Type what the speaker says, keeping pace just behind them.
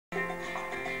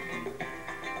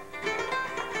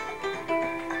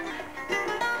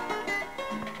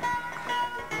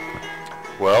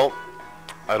Well,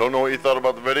 I don't know what you thought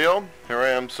about the video. Here I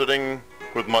am sitting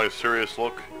with my serious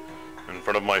look in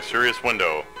front of my serious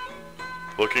window,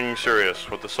 looking serious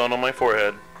with the sun on my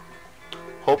forehead,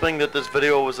 hoping that this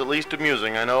video was at least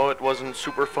amusing. I know it wasn't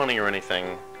super funny or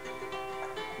anything,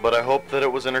 but I hope that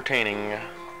it was entertaining,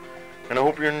 and I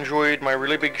hope you enjoyed my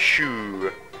really big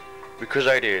shoe, because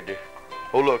I did.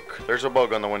 Oh look, there's a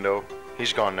bug on the window.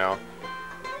 He's gone now.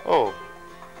 Oh,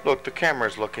 look, the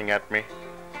camera's looking at me.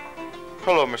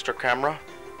 Hello, Mr. Camera.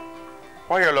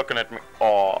 Why are you looking at me?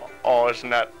 Oh, isn't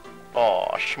that... Oh,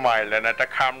 smiling at the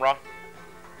camera.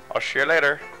 I'll see you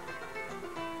later.